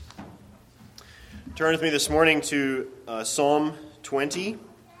Turn with me this morning to Psalm 20.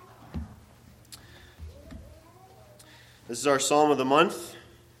 This is our Psalm of the month.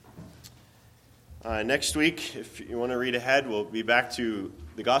 Next week, if you want to read ahead, we'll be back to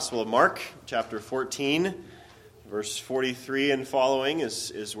the Gospel of Mark, chapter 14, verse 43 and following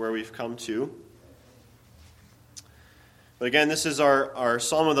is where we've come to. But again, this is our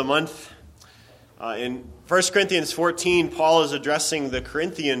Psalm of the month. In 1 Corinthians 14, Paul is addressing the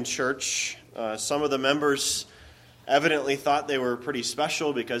Corinthian church. Some of the members evidently thought they were pretty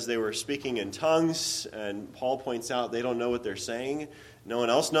special because they were speaking in tongues, and Paul points out they don't know what they're saying. No one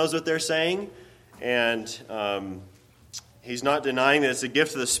else knows what they're saying, and he's not denying that it's a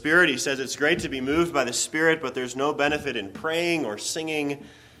gift of the Spirit. He says it's great to be moved by the Spirit, but there's no benefit in praying or singing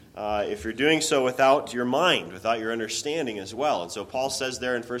if you're doing so without your mind, without your understanding as well. And so Paul says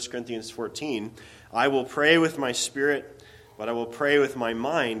there in 1 Corinthians 14, I will pray with my spirit, but I will pray with my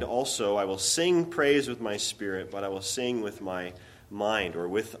mind also. I will sing praise with my spirit, but I will sing with my mind, or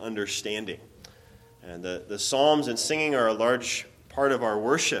with understanding. And the Psalms and singing are a large part of our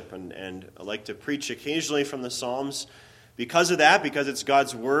worship, and I like to preach occasionally from the Psalms because of that, because it's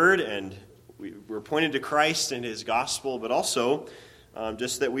God's Word, and we're pointed to Christ and His gospel, but also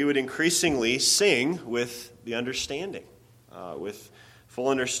just that we would increasingly sing with the understanding, with full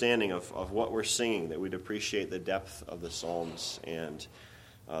understanding of what we're singing, that we'd appreciate the depth of the Psalms and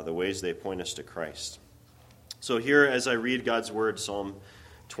the ways they point us to Christ. So here, as I read God's Word, Psalm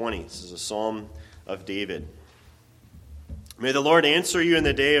 20, this is a psalm of David. May the Lord answer you in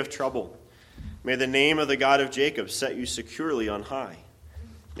the day of trouble. May the name of the God of Jacob set you securely on high.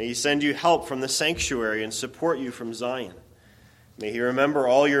 May He send you help from the sanctuary and support you from Zion. May He remember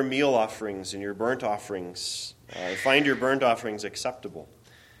all your meal offerings and your burnt offerings. Find your burnt offerings acceptable.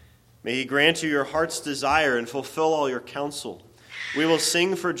 May He grant you your heart's desire and fulfill all your counsel. We will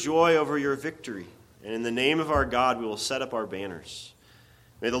sing for joy over your victory, and in the name of our God we will set up our banners.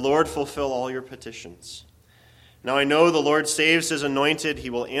 May the Lord fulfill all your petitions. Now I know the Lord saves His anointed. He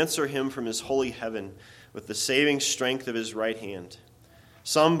will answer him from His holy heaven with the saving strength of His right hand.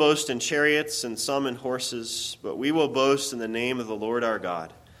 Some boast in chariots and some in horses, but we will boast in the name of the Lord our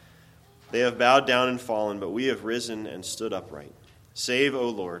God. They have bowed down and fallen, but we have risen and stood upright. Save, O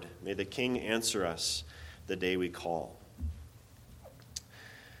Lord. May the King answer us the day we call.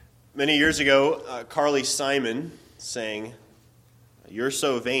 Many years ago, Carly Simon sang, You're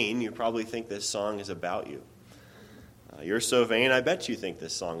so vain, you probably think this song is about you. You're so vain, I bet you think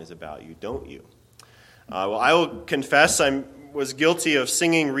this song is about you, don't you? Well, I will confess I was guilty of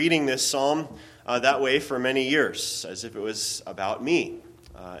reading this psalm that way for many years, as if it was about me.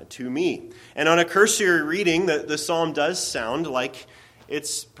 To me. And on a cursory reading, the psalm does sound like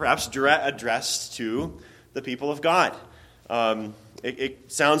it's perhaps addressed to the people of God.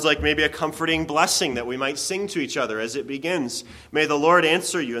 It sounds like maybe a comforting blessing that we might sing to each other as it begins. May the Lord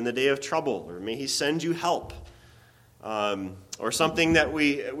answer you in the day of trouble, or may He send you help. Or something that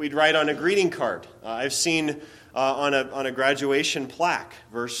we'd write on a greeting card. I've seen on a graduation plaque,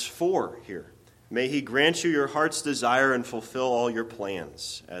 verse 4 here. May He grant you your heart's desire and fulfill all your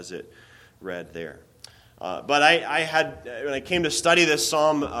plans, as it read there. But I had, when I came to study this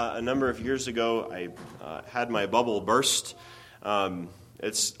psalm a number of years ago, I had my bubble burst.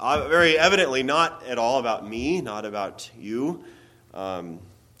 It's very evidently not at all about me, not about you.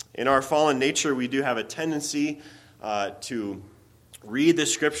 In our fallen nature, we do have a tendency to read the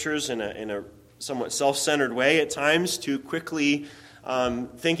Scriptures in a somewhat self-centered way at times, to quickly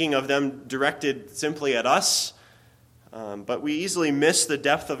thinking of them directed simply at us. But we easily miss the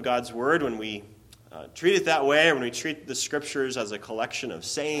depth of God's Word when we treat it that way, or when we treat the Scriptures as a collection of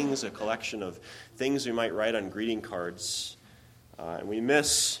sayings, a collection of things we might write on greeting cards. And we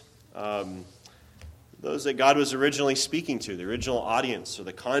miss those that God was originally speaking to, the original audience, or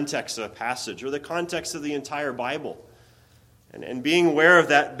the context of a passage, or the context of the entire Bible. And being aware of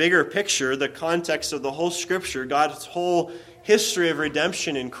that bigger picture, the context of the whole Scripture, God's whole history of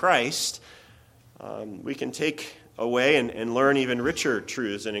redemption in Christ, we can take away and learn even richer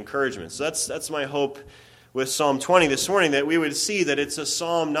truths and encouragements. So that's my hope with Psalm 20 this morning, that we would see that it's a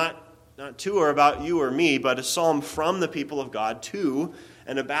psalm not to or about you or me, but a psalm from the people of God to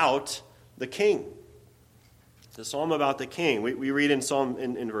and about the King. It's a psalm about the King. We read in Psalm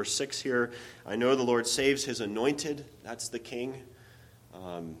in verse 6 here, I know the Lord saves His anointed. That's the King.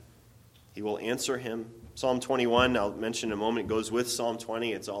 He will answer him. Psalm 21, I'll mention in a moment, goes with Psalm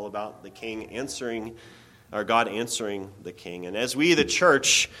 20. It's all about the King answering, or God answering the King. And as we, the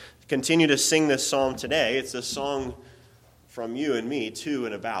church, continue to sing this psalm today, it's a song from you and me to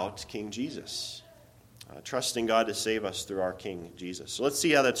and about King Jesus. trusting God to save us through our King Jesus. So let's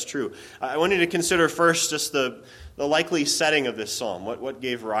see how that's true. I want you to consider first just the likely setting of this psalm. What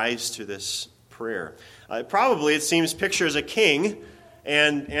gave rise to this prayer? Probably, it seems, pictures a king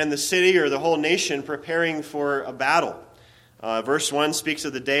and the city or the whole nation preparing for a battle. Verse 1 speaks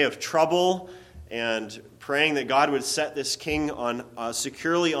of the day of trouble and praying that God would set this king on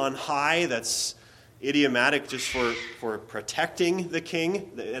securely on high. That's idiomatic just for protecting the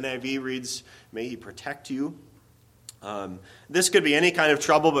king. The NIV reads, "May he protect you." This could be any kind of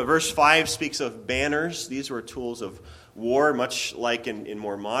trouble, but verse 5 speaks of banners. These were tools of war, much like in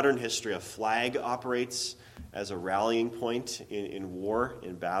more modern history, a flag operates as a rallying point in war,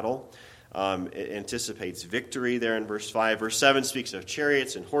 in battle. It anticipates victory there in verse 5. Verse 7 speaks of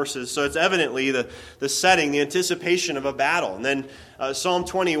chariots and horses. So it's evidently the setting, the anticipation of a battle. And then Psalm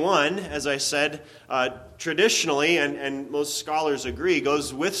 21, as I said, traditionally, and most scholars agree,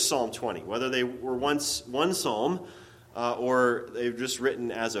 goes with Psalm 20. Whether they were once one psalm or they've just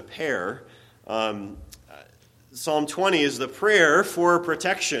written as a pair. Psalm 20 is the prayer for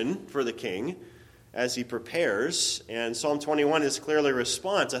protection for the king as he prepares. And Psalm 21 is clearly a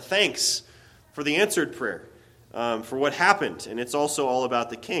response, a thanks for the answered prayer, for what happened. And it's also all about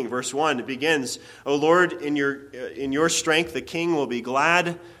the king. Verse 1, it begins, "O Lord, in your strength the king will be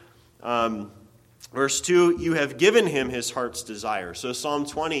glad." Verse 2, "You have given him his heart's desire." So Psalm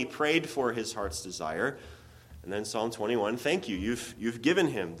 20 prayed for his heart's desire. And then Psalm 21, thank you. You've given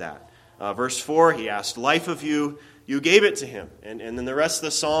him that. Verse 4, he asked life of you. You gave it to him. And then the rest of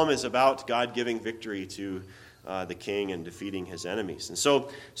the psalm is about God giving victory to the king and defeating his enemies. And so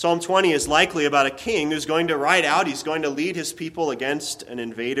Psalm 20 is likely about a king who's going to ride out. He's going to lead his people against an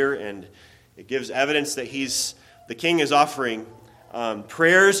invader. And it gives evidence that the king is offering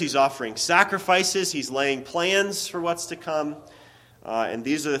prayers. He's offering sacrifices. He's laying plans for what's to come. And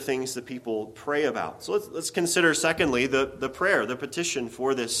these are the things that people pray about. So let's consider, secondly, the prayer, the petition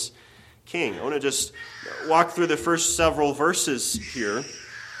for this king. I want to just walk through the first several verses here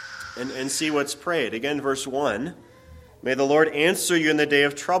and see what's prayed. Again, verse 1, "May the Lord answer you in the day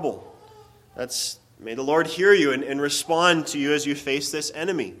of trouble." May the Lord hear you and respond to you as you face this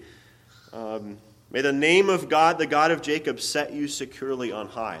enemy. May the name of God, the God of Jacob, set you securely on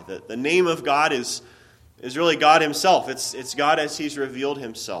high. The name of God is really God himself. It's God as he's revealed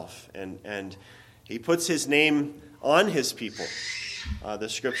himself. And he puts his name on his people. The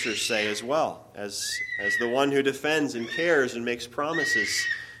scriptures say as well, as the one who defends and cares and makes promises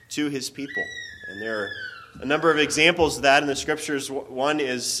to his people. And there are a number of examples of that in the scriptures. One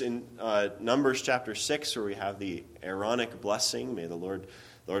is in Numbers chapter 6, where we have the Aaronic blessing. May the Lord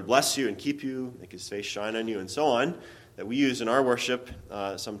bless you and keep you, make his face shine on you, and so on, that we use in our worship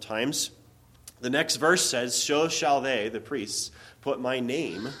sometimes. The next verse says, "So shall they," the priests, "put my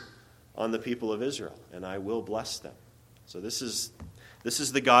name on the people of Israel, and I will bless them." So this is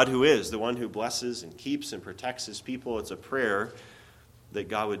the God who is, the one who blesses and keeps and protects his people. It's a prayer that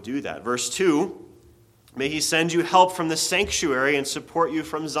God would do that. Verse 2, "May he send you help from the sanctuary and support you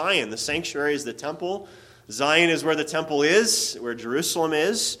from Zion." The sanctuary is the temple. Zion is where the temple is, where Jerusalem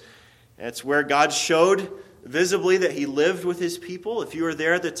is. It's where God showed visibly that he lived with his people. If you were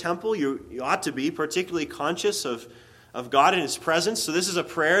there at the temple, you ought to be particularly conscious of God and his presence. So this is a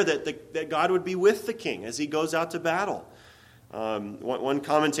prayer that God would be with the king as he goes out to battle. One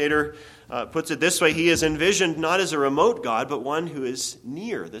commentator puts it this way: he is envisioned not as a remote God, but one who is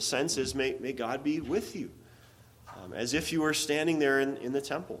near. The sense is, may God be with you, as if you were standing there in the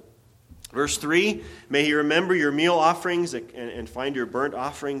temple. Verse 3, "May he remember your meal offerings and find your burnt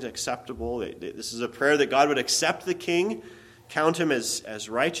offerings acceptable." This is a prayer that God would accept the king, count him as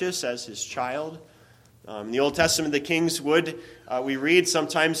righteous, as his child. In the Old Testament, the kings would, we read,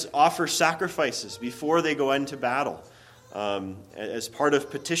 sometimes offer sacrifices before they go into battle, as part of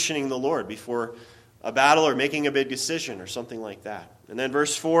petitioning the Lord before a battle or making a big decision or something like that. And then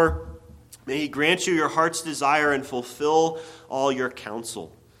verse 4, "May he grant you your heart's desire and fulfill all your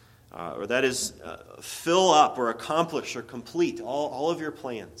counsel." Or that is, fill up or accomplish or complete all of your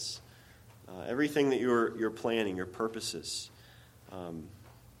plans, everything that you're planning, your purposes.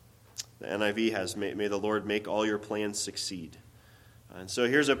 The NIV has, "May the Lord make all your plans succeed." And so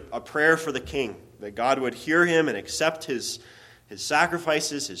here's a prayer for the king, that God would hear him and accept his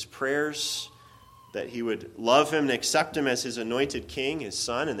sacrifices, his prayers, that he would love him and accept him as his anointed king, his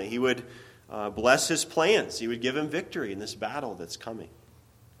son, and that he would bless his plans. He would give him victory in this battle that's coming.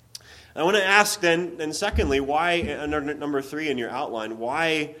 I want to ask then secondly, why, under number 3 in your outline,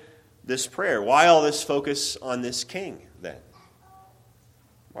 why this prayer? Why all this focus on this king then?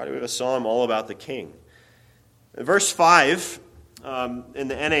 Why do we have a psalm all about the king? In verse 5, in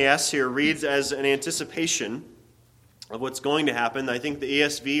the NAS here reads as an anticipation of what's going to happen. I think the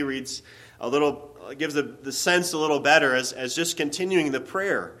ESV reads gives the sense a little better as just continuing the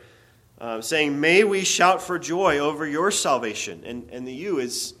prayer, saying, "May we shout for joy over your salvation." And the "you"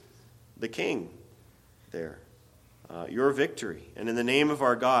 is the king there. Your victory. And in the name of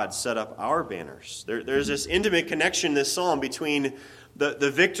our God, set up our banners. There's this intimate connection in this psalm between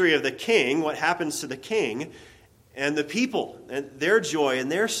the victory of the king, what happens to the king, and the people, and their joy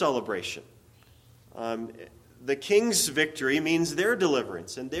and their celebration. The king's victory means their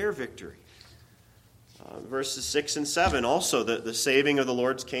deliverance and their victory. Verses 6 and 7, also the saving of the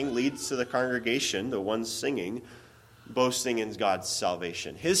Lord's king leads to the congregation, the ones singing, boasting in God's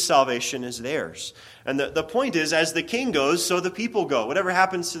salvation. His salvation is theirs. And the point is, as the king goes, so the people go. Whatever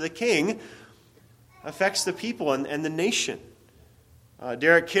happens to the king affects the people and the nation.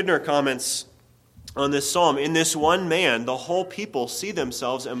 Derek Kidner comments on this psalm, "In this one man, the whole people see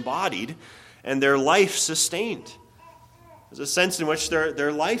themselves embodied and their life sustained." There's a sense in which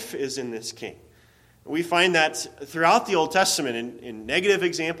their life is in this king. We find that throughout the Old Testament, in negative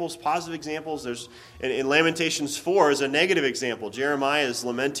examples, positive examples. There's in Lamentations 4 is a negative example. Jeremiah is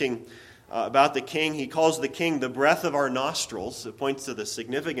lamenting about the king. He calls the king the breath of our nostrils. It points to the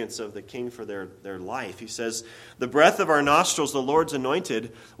significance of the king for their life. He says, "The breath of our nostrils, the Lord's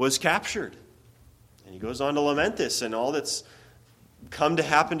anointed, was captured." And he goes on to lament this and all that's come to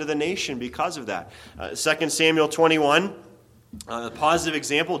happen to the nation because of that. 2 Samuel 21. A positive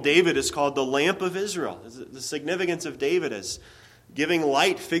example, David is called the lamp of Israel. The significance of David as giving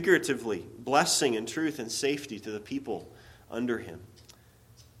light figuratively, blessing and truth and safety to the people under him.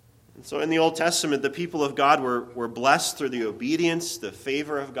 And so in the Old Testament, the people of God were blessed through the obedience, the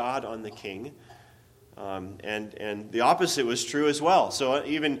favor of God on the king. And the opposite was true as well. So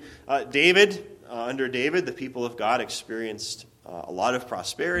even under David, the people of God experienced a lot of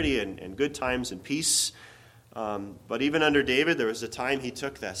prosperity and good times and peace. But even under David, there was a time he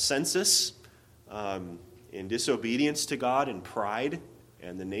took the census in disobedience to God and pride,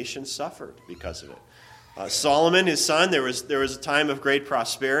 and the nation suffered because of it. Solomon, his son, there was a time of great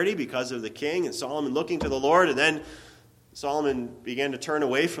prosperity because of the king, and Solomon looking to the Lord, and then Solomon began to turn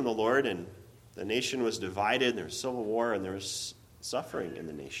away from the Lord, and the nation was divided, and there was civil war, and there was suffering in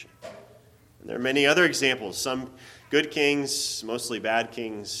the nation. And there are many other examples, some good kings, mostly bad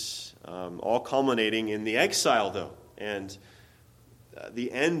kings, all culminating in the exile, though, and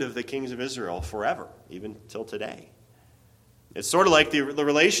the end of the kings of Israel forever, even till today. It's sort of like the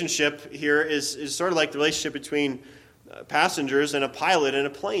relationship here is sort of like the relationship between passengers and a pilot in a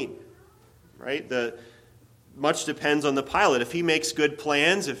plane, right? Much depends on the pilot. If he makes good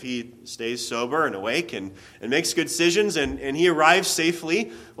plans, if he stays sober and awake and makes good decisions and he arrives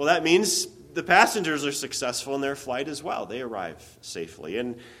safely, well, that means the passengers are successful in their flight as well. They arrive safely.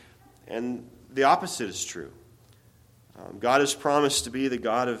 And the opposite is true. God has promised to be the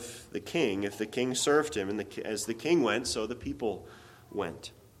God of the king if the king served him. And as the king went, so the people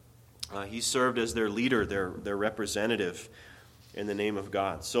went. He served as their leader, their representative in the name of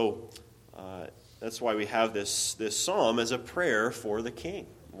God. So that's why we have this psalm as a prayer for the king.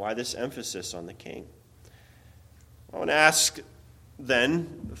 Why this emphasis on the king? I want to ask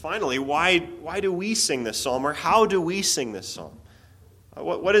then, finally, why do we sing this psalm, or how do we sing this psalm?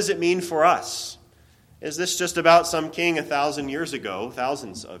 What does it mean for us? Is this just about some king 1,000 years ago,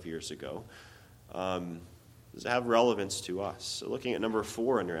 thousands of years ago? Does it have relevance to us? So looking at number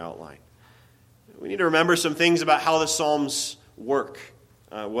 4 in your outline. We need to remember some things about how the Psalms work,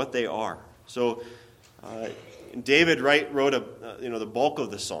 what they are. So David wrote the bulk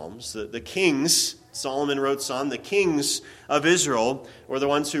of the Psalms. The kings, Solomon wrote some. The kings of Israel were the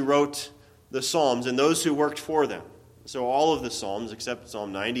ones who wrote the Psalms and those who worked for them. So all of the Psalms, except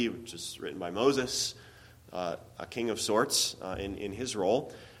Psalm 90, which is written by Moses, a king of sorts in his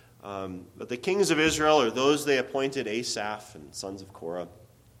role. But the kings of Israel, or those they appointed, Asaph and sons of Korah,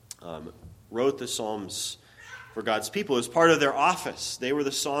 wrote the Psalms for God's people. It was part of their office. They were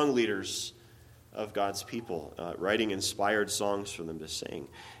the song leaders of God's people, writing inspired songs for them to sing.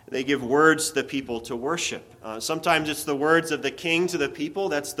 They give words to the people to worship. Sometimes it's the words of the king to the people.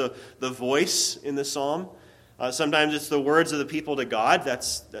 That's the voice in the psalm. Sometimes it's the words of the people to God.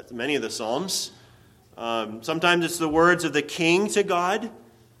 That's many of the Psalms. Sometimes it's the words of the king to God.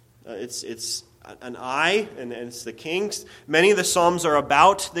 It's an I, and it's the king. Many of the Psalms are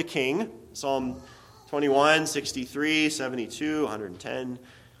about the king. Psalm 21, 63, 72, 110.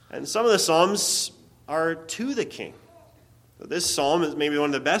 And some of the Psalms are to the king. So this psalm is maybe one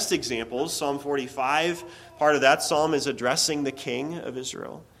of the best examples. Psalm 45, part of that psalm is addressing the king of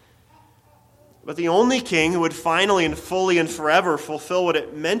Israel. But the only king who would finally and fully and forever fulfill what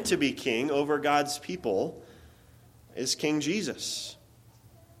it meant to be king over God's people is King Jesus.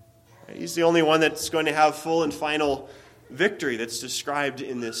 He's the only one that's going to have full and final victory that's described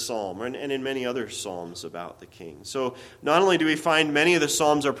in this psalm and in many other psalms about the king. So not only do we find many of the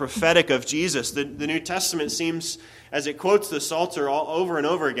psalms are prophetic of Jesus, the New Testament seems, as it quotes the Psalter all over and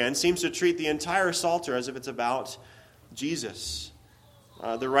over again, seems to treat the entire Psalter as if it's about Jesus.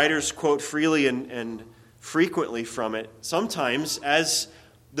 The writers quote freely and frequently from it, sometimes as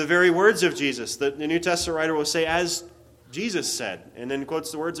the very words of Jesus. The New Testament writer will say, as Jesus said, and then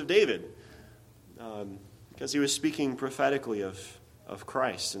quotes the words of David, because he was speaking prophetically of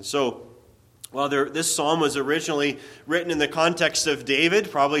Christ. And so, while this psalm was originally written in the context of David,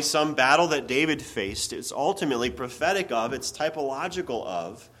 probably some battle that David faced, it's ultimately prophetic of, it's typological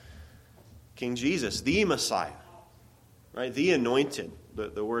of King Jesus, the Messiah, right? The anointed.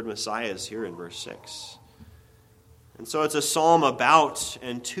 The word Messiah is here in verse 6. And so it's a psalm about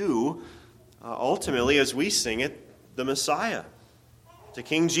and to, ultimately, as we sing it, the Messiah, to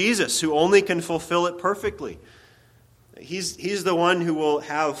King Jesus, who only can fulfill it perfectly. He's the one who will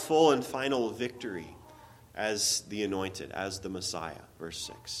have full and final victory as the anointed, as the Messiah, verse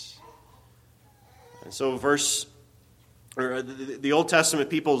 6. And so the Old Testament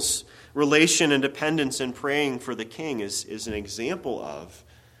people's relation and dependence in praying for the king is an example of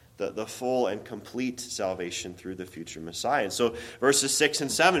the full and complete salvation through the future Messiah. And so verses 6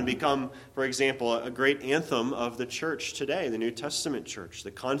 and 7 become, for example, a great anthem of the church today, the New Testament church,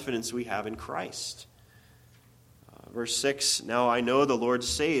 the confidence we have in Christ. Verse 6, now I know the Lord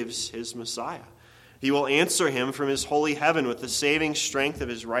saves his Messiah. He will answer him from his holy heaven with the saving strength of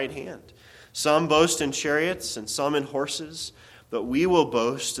his right hand. Some boast in chariots and some in horses, but we will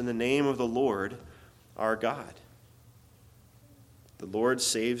boast in the name of the Lord our God. The Lord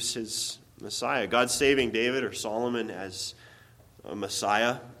saves his Messiah. God saving David or Solomon as a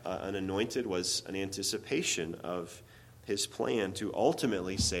Messiah, an anointed, was an anticipation of his plan to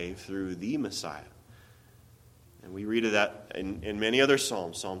ultimately save through the Messiah. And we read of that in many other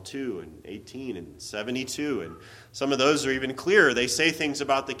psalms, Psalm 2 and 18 and 72. And some of those are even clearer. They say things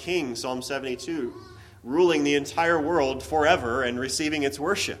about the king, Psalm 72, ruling the entire world forever and receiving its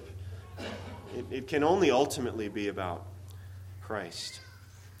worship. It can only ultimately be about Christ.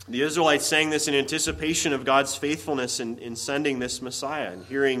 The Israelites sang this in anticipation of God's faithfulness in sending this Messiah and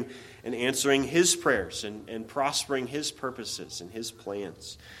hearing and answering his prayers and prospering his purposes and his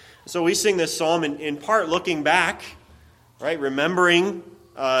plans. So we sing this psalm in part looking back, right? Remembering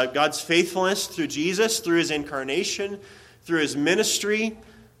God's faithfulness through Jesus, through his incarnation, through his ministry,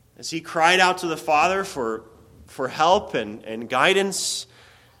 as he cried out to the Father for help and guidance,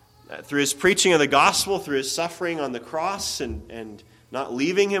 through his preaching of the gospel, through his suffering on the cross and not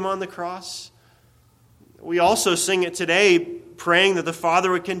leaving him on the cross. We also sing it today praying that the Father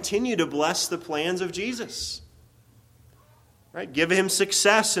would continue to bless the plans of Jesus. Right? Give him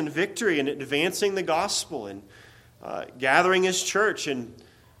success and victory in advancing the gospel and gathering his church and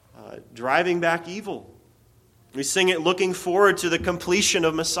driving back evil. We sing it looking forward to the completion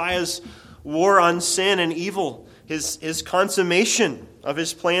of Messiah's war on sin and evil, his consummation of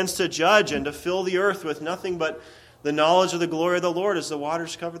his plans to judge and to fill the earth with nothing but the knowledge of the glory of the Lord as the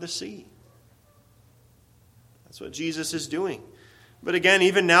waters cover the sea. That's what Jesus is doing. But again,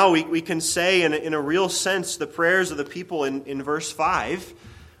 even now we can say in a real sense the prayers of the people in verse 5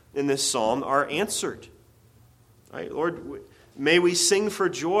 in this psalm are answered. Right? Lord, may we sing for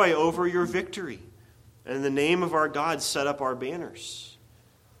joy over your victory, and in the name of our God set up our banners.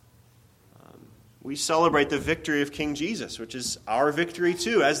 We celebrate the victory of King Jesus, which is our victory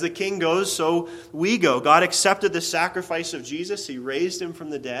too. As the king goes, so we go. God accepted the sacrifice of Jesus. He raised him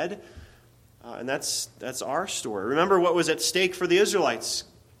from the dead. And that's our story. Remember what was at stake for the Israelites.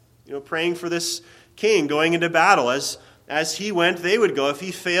 Praying for this king going into battle. As he went, they would go. If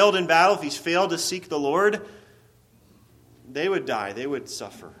he failed in battle, if he failed to seek the Lord, they would die. They would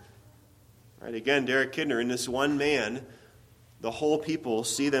suffer. Right? Again, Derek Kidner, in this one man, the whole people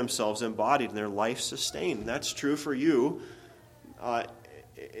see themselves embodied and their life sustained. And that's true for you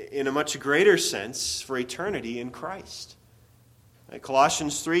in a much greater sense for eternity in Christ.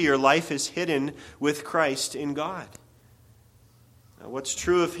 Colossians 3, your life is hidden with Christ in God. What's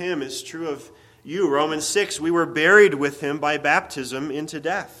true of him is true of you. Romans 6, we were buried with him by baptism into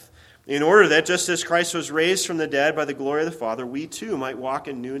death, in order that just as Christ was raised from the dead by the glory of the Father, we too might walk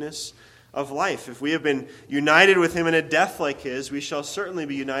in newness of life. If we have been united with him in a death like his, we shall certainly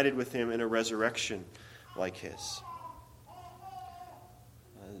be united with him in a resurrection like his.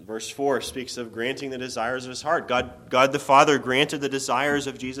 Verse 4 speaks of granting the desires of his heart. God the Father granted the desires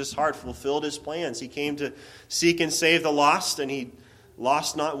of Jesus' heart, fulfilled his plans. He came to seek and save the lost, and he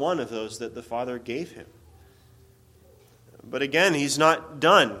lost not one of those that the Father gave him. But again, he's not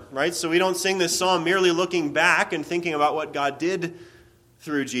done, right? So we don't sing this psalm merely looking back and thinking about what God did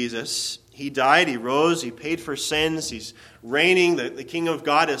through Jesus. He died, he rose, he paid for sins, he's reigning, the kingdom of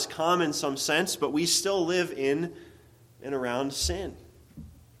God has come in some sense, but we still live in and around sin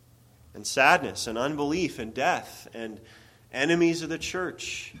and sadness and unbelief and death and enemies of the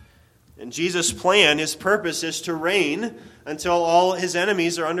church. And Jesus' plan, his purpose is to reign until all his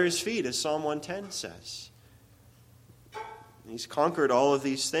enemies are under his feet, as Psalm 110 says. He's conquered all of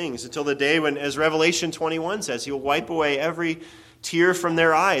these things until the day when, as Revelation 21 says, he will wipe away every tear from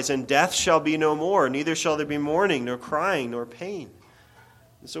their eyes, and death shall be no more, neither shall there be mourning, nor crying, nor pain.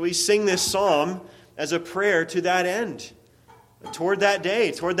 And so we sing this psalm as a prayer to that end, toward that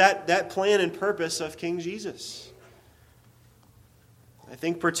day, toward that plan and purpose of King Jesus. I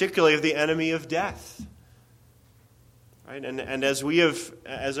think particularly of the enemy of death. Right? And as we have,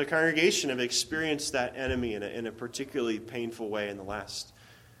 as a congregation, have experienced that enemy in a particularly painful way in the last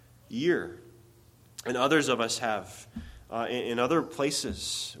year, and others of us have in other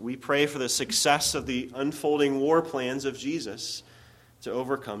places, we pray for the success of the unfolding war plans of Jesus to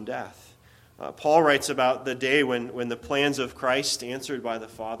overcome death. Paul writes about the day when the plans of Christ answered by the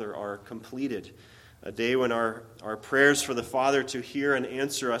Father are completed, a day when our prayers for the Father to hear and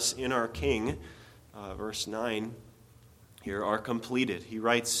answer us in our King, verse 9, here are completed. He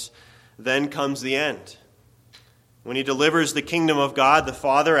writes, "Then comes the end, when he delivers the kingdom of God the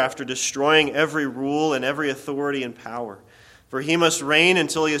Father after destroying every rule and every authority and power. For he must reign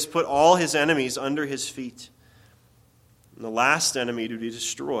until he has put all his enemies under his feet. And the last enemy to be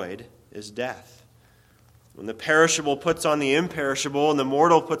destroyed is death. When the perishable puts on the imperishable and the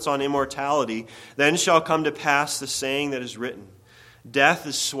mortal puts on immortality, then shall come to pass the saying that is written, death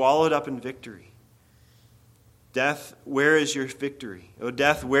is swallowed up in victory. Death, where is your victory? O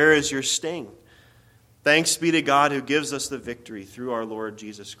death, where is your sting? Thanks be to God who gives us the victory through our Lord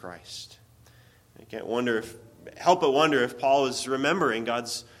Jesus Christ." I can't help but wonder if Paul is remembering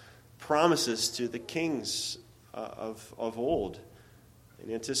God's promises to the kings of old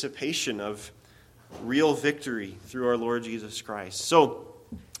in anticipation of real victory through our Lord Jesus Christ. So,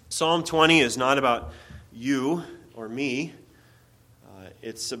 Psalm 20 is not about you or me.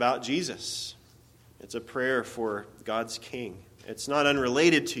 It's about Jesus. It's a prayer for God's King. It's not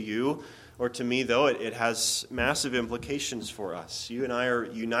unrelated to you or to me, though. It has massive implications for us. You and I are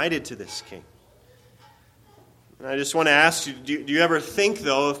united to this King. And I just want to ask you, do you ever think,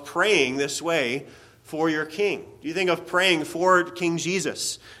 though, of praying this way for your King? Do you think of praying for King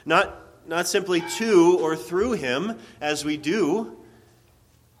Jesus? Not simply to or through him, as we do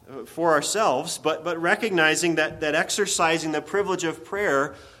for ourselves, but recognizing that exercising the privilege of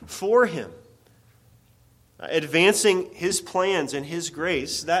prayer for him, advancing his plans and his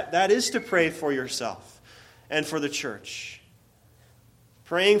grace, that is to pray for yourself and for the church.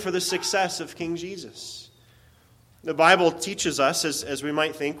 Praying for the success of King Jesus. The Bible teaches us, as we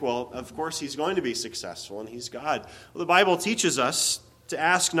might think, well, of course he's going to be successful and he's God. Well, the Bible teaches us to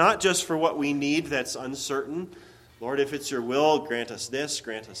ask not just for what we need that's uncertain. Lord, if it's your will, grant us this,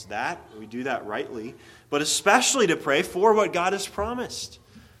 grant us that. We do that rightly. But especially to pray for what God has promised.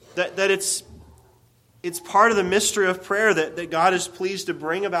 That it's part of the mystery of prayer that God is pleased to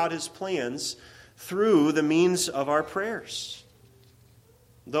bring about his plans through the means of our prayers.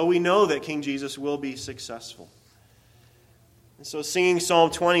 Though we know that King Jesus will be successful. And so singing Psalm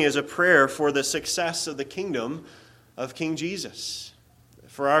 20 is a prayer for the success of the kingdom of King Jesus,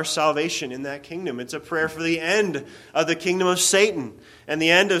 for our salvation in that kingdom. It's a prayer for the end of the kingdom of Satan and the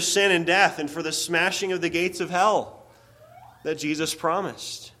end of sin and death, and for the smashing of the gates of hell that Jesus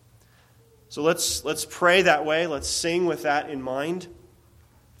promised. So let's pray that way. Let's sing with that in mind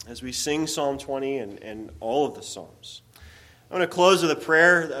as we sing Psalm 20 and all of the Psalms. I'm going to close with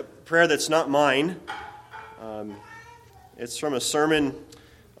a prayer that's not mine. It's from a sermon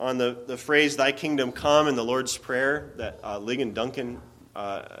on the phrase, "Thy kingdom come," in the Lord's Prayer that Ligon Duncan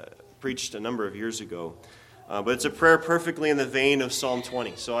preached a number of years ago. But it's a prayer perfectly in the vein of Psalm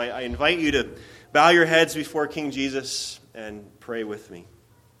 20. So I invite you to bow your heads before King Jesus and pray with me.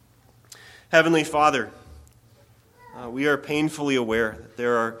 Heavenly Father, we are painfully aware that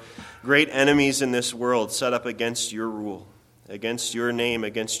there are great enemies in this world set up against your rule, against your name,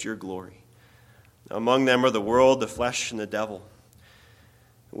 against your glory. Among them are the world, the flesh, and the devil.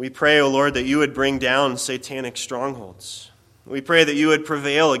 We pray, O Lord, that you would bring down satanic strongholds. We pray that you would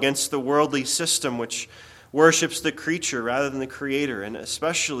prevail against the worldly system which worships the creature rather than the Creator. And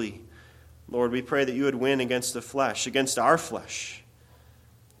especially, Lord, we pray that you would win against the flesh, against our flesh.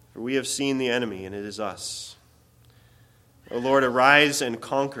 For we have seen the enemy, and it is us. O Lord, arise and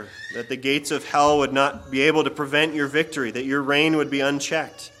conquer, that the gates of hell would not be able to prevent your victory, that your reign would be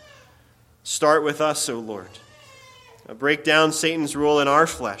unchecked. Start with us, O Lord. Break down Satan's rule in our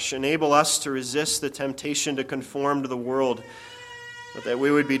flesh. Enable us to resist the temptation to conform to the world, but that we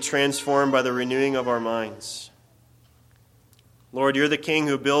would be transformed by the renewing of our minds. Lord, you're the King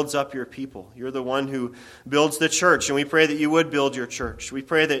who builds up your people. You're the one who builds the church, and we pray that you would build your church. We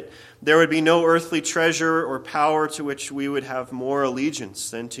pray that there would be no earthly treasure or power to which we would have more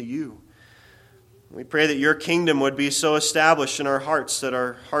allegiance than to you. We pray that your kingdom would be so established in our hearts that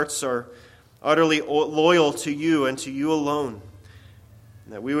our hearts are utterly loyal to you and to you alone,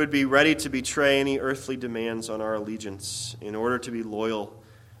 and that we would be ready to betray any earthly demands on our allegiance in order to be loyal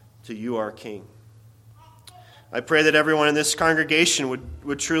to you, our King. I pray that everyone in this congregation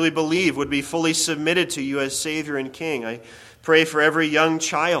would truly believe, would be fully submitted to you as Savior and King. I pray for every young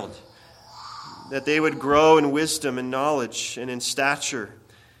child that they would grow in wisdom and knowledge and in stature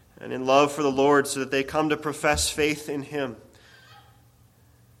and in love for the Lord, so that they come to profess faith in him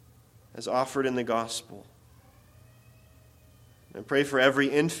as offered in the gospel. And pray for every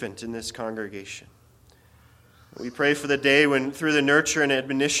infant in this congregation. We pray for the day when, through the nurture and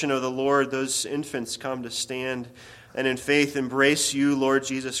admonition of the Lord, those infants come to stand and in faith embrace you, Lord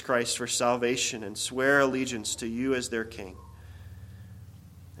Jesus Christ, for salvation and swear allegiance to you as their King.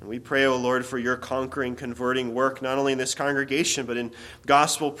 And we pray, O Lord, for your conquering, converting work, not only in this congregation, but in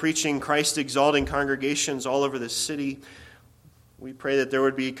gospel-preaching, Christ-exalting congregations all over this city. We pray that there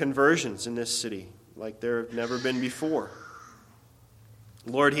would be conversions in this city like there have never been before.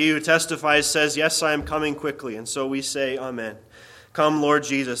 Lord, he who testifies says, yes, I am coming quickly. And so we say, amen. Come, Lord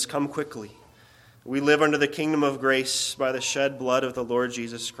Jesus, come quickly. We live under the kingdom of grace by the shed blood of the Lord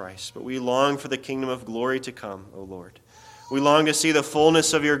Jesus Christ. But we long for the kingdom of glory to come, O Lord. We long to see the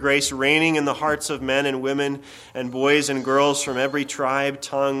fullness of your grace reigning in the hearts of men and women and boys and girls from every tribe,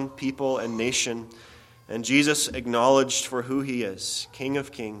 tongue, people, and nation. And Jesus acknowledged for who he is, King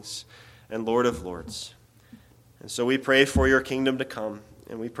of kings and Lord of lords. And so we pray for your kingdom to come.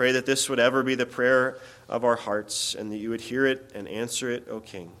 And we pray that this would ever be the prayer of our hearts, and that you would hear it and answer it, O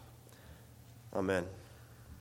King. Amen.